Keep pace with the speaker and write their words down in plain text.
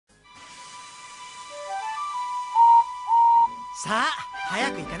さあ、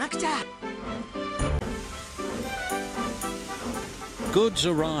早く行かなくちゃ。Goods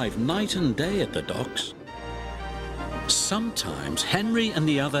arrive night and day at the docks. Sometimes Henry and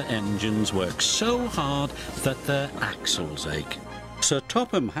the other engines work so hard that their axles ache. Sir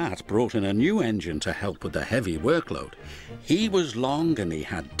Topham Hatt brought in a new engine to help with the heavy workload. He was long and he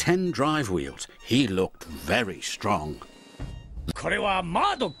had 10 drive wheels. He looked very strong. これは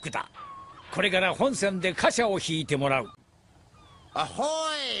マードックだ。これから本線で貨車を引いてもらう。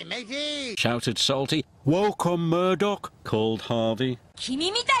Ahoy, matey! Shouted Salty. Welcome, Murdoch, called Harvey.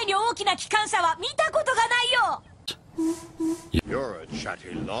 君みたいに大きな機関車は見たことがないよ。You're a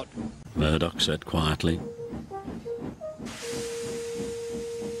chatty lot, Murdoch said quietly.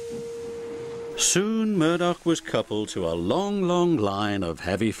 Soon Murdoch was coupled to a long, long line of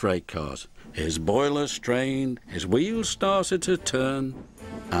heavy freight cars. His boiler strained, his wheels started to turn,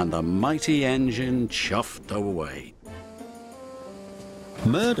 and the mighty engine chuffed away.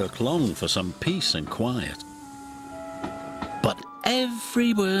 Murdoch longed for some peace and quiet. But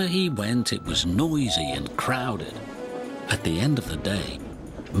everywhere he went, it was noisy and crowded. At the end of the day,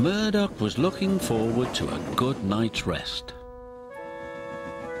 Murdoch was looking forward to a good night's rest.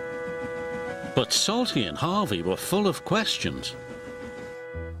 But Salty and Harvey were full of questions.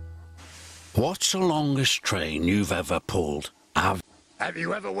 What's the longest train you've ever pulled? Have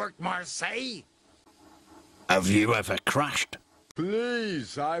you ever worked Marseille? Have you ever crashed?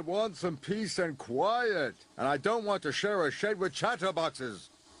 Please, I want some peace and quiet, and I don't want to share a shed with chatterboxes.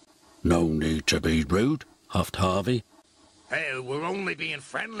 No need to be rude, huffed Harvey. Hey, we're only being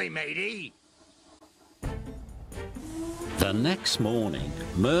friendly, matey. The next morning,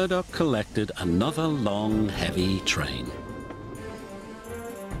 Murdoch collected another long, heavy train.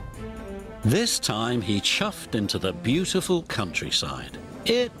 This time he chuffed into the beautiful countryside.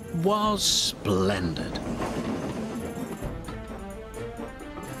 It was splendid.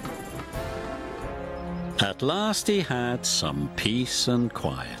 At last he had some peace and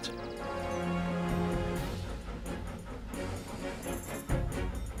quiet.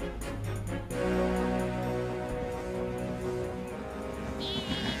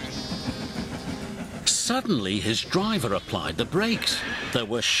 Suddenly his driver applied the brakes. There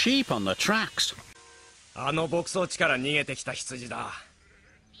were sheep on the tracks. あの牧草地から逃げてきた羊だ。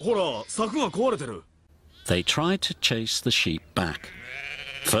ほら、柵が壊れてる。They tried to chase the sheep back.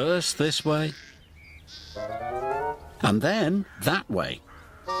 First this way, and then that way.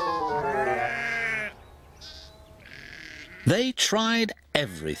 They tried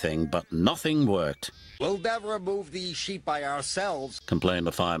everything, but nothing worked, We'll never remove these sheep by ourselves. complained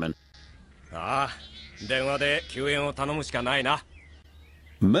the fireman. ああ、電話で救援を頼むしかないな。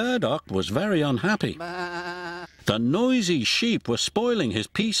Murdoch was very unhappy. The noisy sheep were spoiling his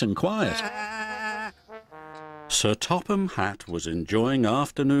peace and quiet. Sir Topham Hatt was enjoying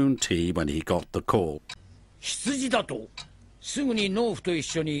afternoon tea when he got the call. 羊だと。すぐに農夫と一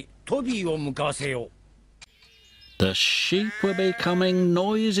緒にトビーを向かわせよう。The sheep were becoming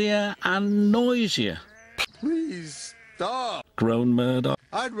noisier and noisier, Please stop. groaned Murdoch.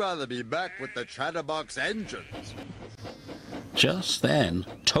 I'd rather be back with the chatterbox engines. Just then,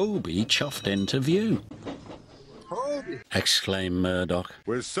 Toby chuffed into view. Toby, Exclaimed Murdoch.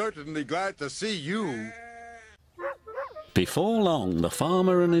 we're certainly glad to see you. Before long, the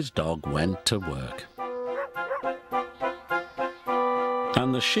farmer and his dog went to work.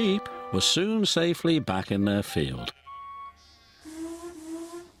 And the sheep were soon safely back in their field.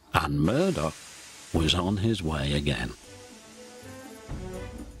 And Murdoch was on his way again.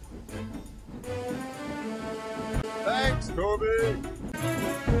 Thanks, Toby.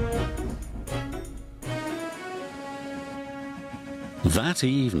 That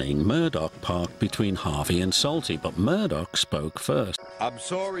evening, Murdoch parked between Harvey and Salty, but Murdoch spoke first. I'm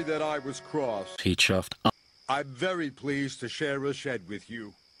sorry that I was cross. He chuffed, I'm very pleased to share a shed with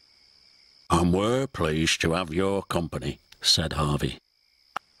you. and we're pleased to have your company, said Harvey.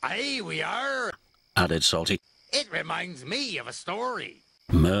 Aye, we are. Added Salty. It reminds me of a story.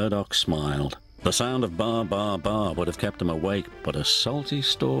 Murdoch smiled. The sound of bar, bar, bar would have kept him awake, but a Salty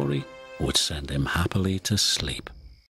story would send him happily to sleep.